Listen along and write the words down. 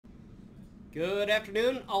Good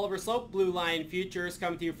afternoon, Oliver Sloup, Blue Line Futures,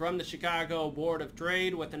 coming to you from the Chicago Board of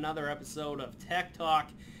Trade with another episode of Tech Talk.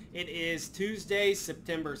 It is Tuesday,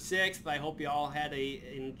 September 6th. I hope you all had an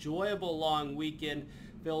enjoyable long weekend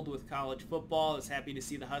filled with college football. I was happy to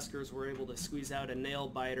see the Huskers were able to squeeze out a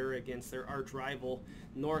nail-biter against their arch rival,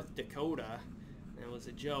 North Dakota. That was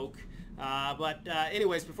a joke.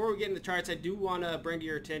 Anyways, before we get into the charts, I do want to bring to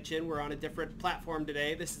your attention, we're on a different platform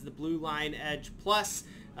today. This is the Blue Line Edge Plus.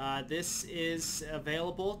 This is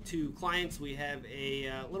available to clients. We have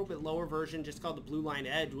a little bit lower version just called the Blue Line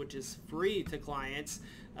Edge, which is free to clients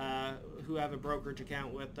who have a brokerage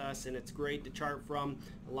account with us, and it's great to chart from.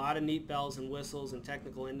 A lot of neat bells and whistles and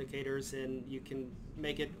technical indicators, and you can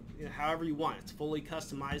make it however you want. It's fully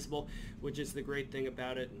customizable, which is the great thing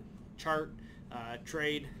about it. Chart,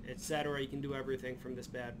 trade, etc. You can do everything from this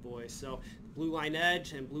bad boy. So Blue Line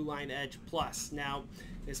Edge and Blue Line Edge Plus. Now,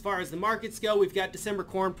 as far as the markets go, we've got December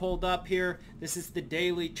corn pulled up here. This is the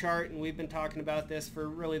daily chart, and we've been talking about this for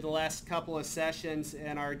really the last couple of sessions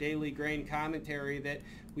in our daily grain commentary, that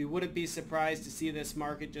we wouldn't be surprised to see this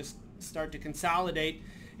market just start to consolidate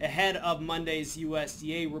ahead of Monday's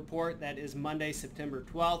USDA report. That is Monday, September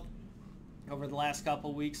 12th. Over the last couple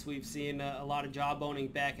of weeks, we've seen a lot of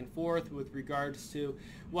jawboning back and forth with regards to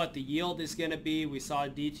what the yield is going to be. We saw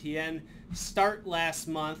DTN start last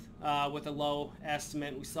month with a low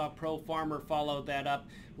estimate. We saw Pro Farmer follow that up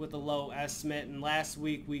with a low estimate. And last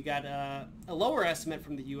week, we got a lower estimate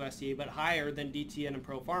from the USDA, but higher than DTN and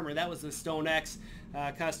Pro Farmer. That was the StoneX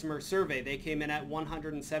customer survey. They came in at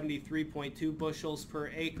 173.2 bushels per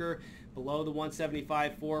acre, below the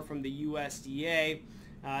 175.4 from the USDA.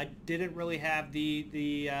 Didn't really have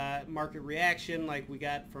the market reaction like we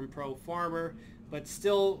got from Pro Farmer, but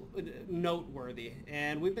still noteworthy.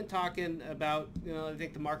 And we've been talking about, I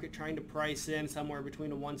think the market trying to price in somewhere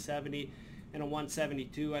between a 170 and a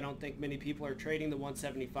 172. I don't think many people are trading the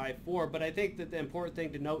 175.4, but I think that the important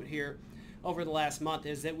thing to note here over the last month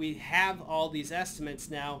is that we have all these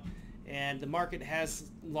estimates now, and the market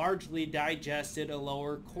has largely digested a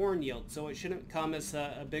lower corn yield. So it shouldn't come as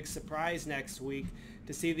a big surprise next week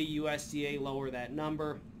to see the USDA lower that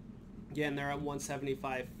number. Again, they're at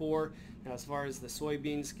 175.4. Now, as far as the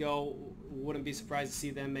soybeans go, wouldn't be surprised to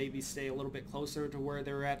see them maybe stay a little bit closer to where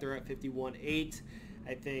they're at. They're at 51.8,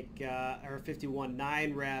 I think, or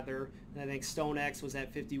 51.9 rather. And I think StoneX was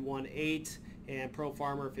at 51.8 and Pro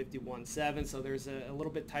Farmer 51.7. So there's a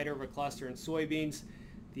little bit tighter of a cluster in soybeans.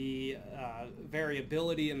 The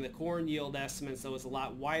variability in the corn yield estimates, though, is a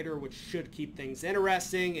lot wider, which should keep things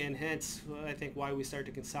interesting, and hence I think why we start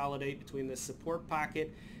to consolidate between the support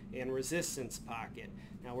pocket and resistance pocket.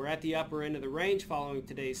 Now, we're at the upper end of the range following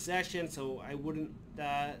today's session, so I wouldn't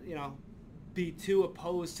be too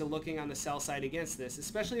opposed to looking on the sell side against this,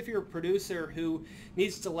 especially if you're a producer who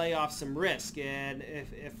needs to lay off some risk. And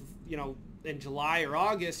if in July or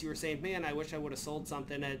August you were saying, man, I wish I would have sold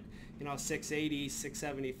something at 680,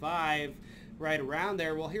 675, right around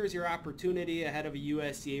there. Well, here's your opportunity ahead of a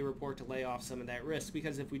USDA report to lay off some of that risk,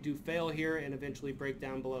 because if we do fail here and eventually break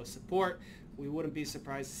down below support, we wouldn't be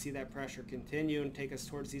surprised to see that pressure continue and take us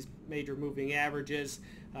towards these major moving averages.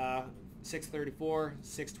 634,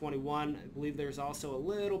 621. I believe there's also a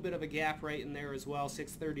little bit of a gap right in there as well,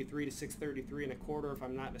 633 to 633 and a quarter, if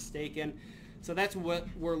I'm not mistaken. So that's what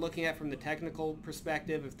we're looking at from the technical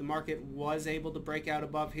perspective. If the market was able to break out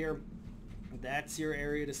above here, that's your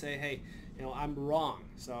area to say, hey, I'm wrong.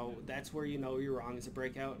 So that's where you're wrong, is a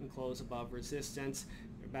breakout and close above resistance.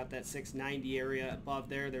 About that 690 area above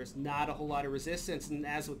there, there's not a whole lot of resistance. And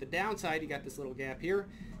as with the downside, you got this little gap here.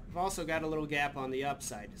 You've also got a little gap on the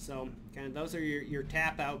upside. So kind of those are your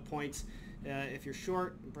tap out points. If you're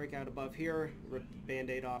short, break out above here, rip the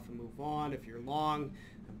band-aid off and move on. If you're long,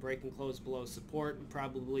 break and close below support and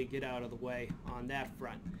probably get out of the way on that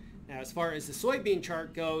front. Now, as far as the soybean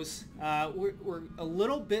chart goes, we're a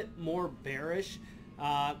little bit more bearish.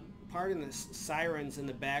 Pardon the sirens in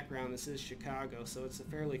the background. This is Chicago, so it's a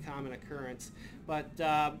fairly common occurrence. But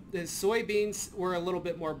the soybeans we're a little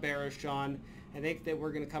bit more bearish on. I think that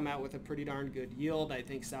we're going to come out with a pretty darn good yield. I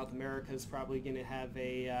think South America is probably going to have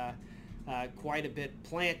quite a bit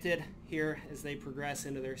planted here as they progress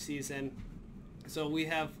into their season. So we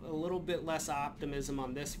have a little bit less optimism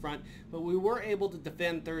on this front, but we were able to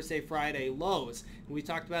defend Thursday, Friday lows. And we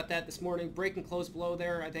talked about that this morning. Break and close below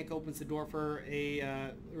there, I think, opens the door for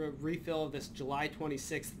a refill of this July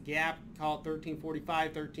 26th gap, call it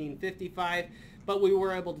 1345, 1355. But we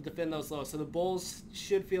were able to defend those lows. So the bulls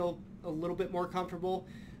should feel a little bit more comfortable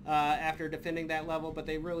after defending that level, but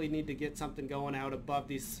they really need to get something going out above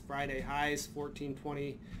these Friday highs,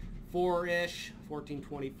 1420. 14.4-ish,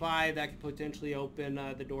 14.25. That could potentially open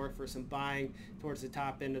the door for some buying towards the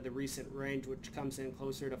top end of the recent range, which comes in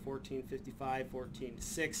closer to 14.55,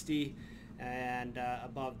 14.60. And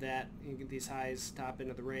above that, you get these highs, top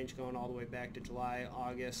end of the range, going all the way back to July,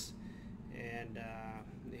 August, and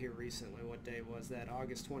here recently, what day was that?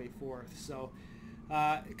 August 24th. So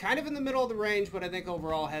kind of in the middle of the range, but I think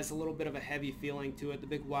overall has a little bit of a heavy feeling to it. The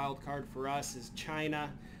big wild card for us is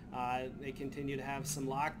China. They continue to have some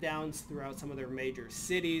lockdowns throughout some of their major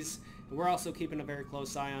cities. And we're also keeping a very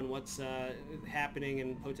close eye on what's happening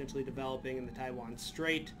and potentially developing in the Taiwan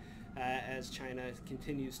Strait as China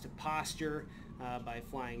continues to posture by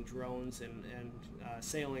flying drones and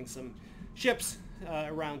sailing some ships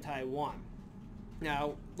around Taiwan.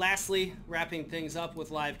 Now, lastly, wrapping things up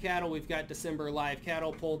with live cattle, we've got December live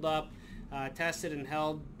cattle pulled up, tested and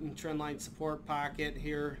held in trendline support pocket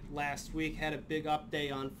here last week. Had a big up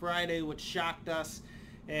day on Friday, which shocked us,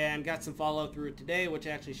 and got some follow through today, which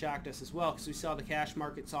actually shocked us as well, because we saw the cash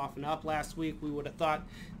market soften up last week. We would have thought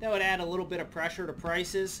that would add a little bit of pressure to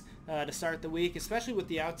prices to start the week, especially with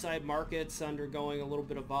the outside markets undergoing a little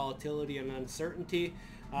bit of volatility and uncertainty.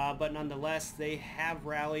 But nonetheless, they have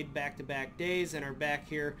rallied back-to-back days and are back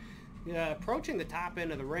here approaching the top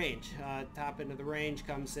end of the range. Top end of the range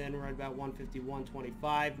comes in right about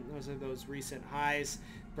 151.25. Those are those recent highs.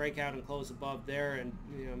 Breakout and close above there, and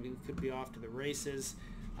we could be off to the races.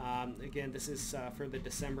 Again, this is for the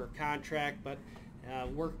December contract, but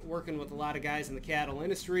working with a lot of guys in the cattle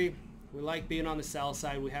industry. We like being on the sell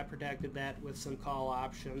side. We have protected that with some call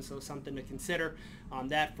options, so something to consider on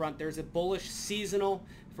that front. There's a bullish seasonal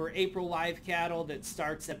for April live cattle that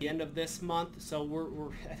starts at the end of this month, so we're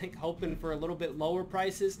I think hoping for a little bit lower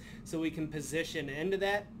prices so we can position into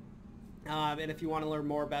that. And if you want to learn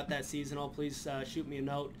more about that seasonal, please shoot me a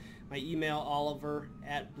note. My email,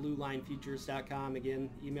 oliver@bluelinefutures.com. Again,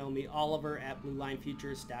 email me,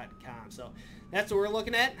 oliver@bluelinefutures.com. So that's what we're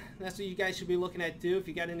looking at. That's what you guys should be looking at too. If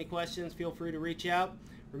you got any questions, feel free to reach out.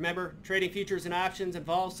 Remember, trading futures and options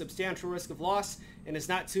involves substantial risk of loss and is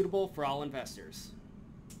not suitable for all investors.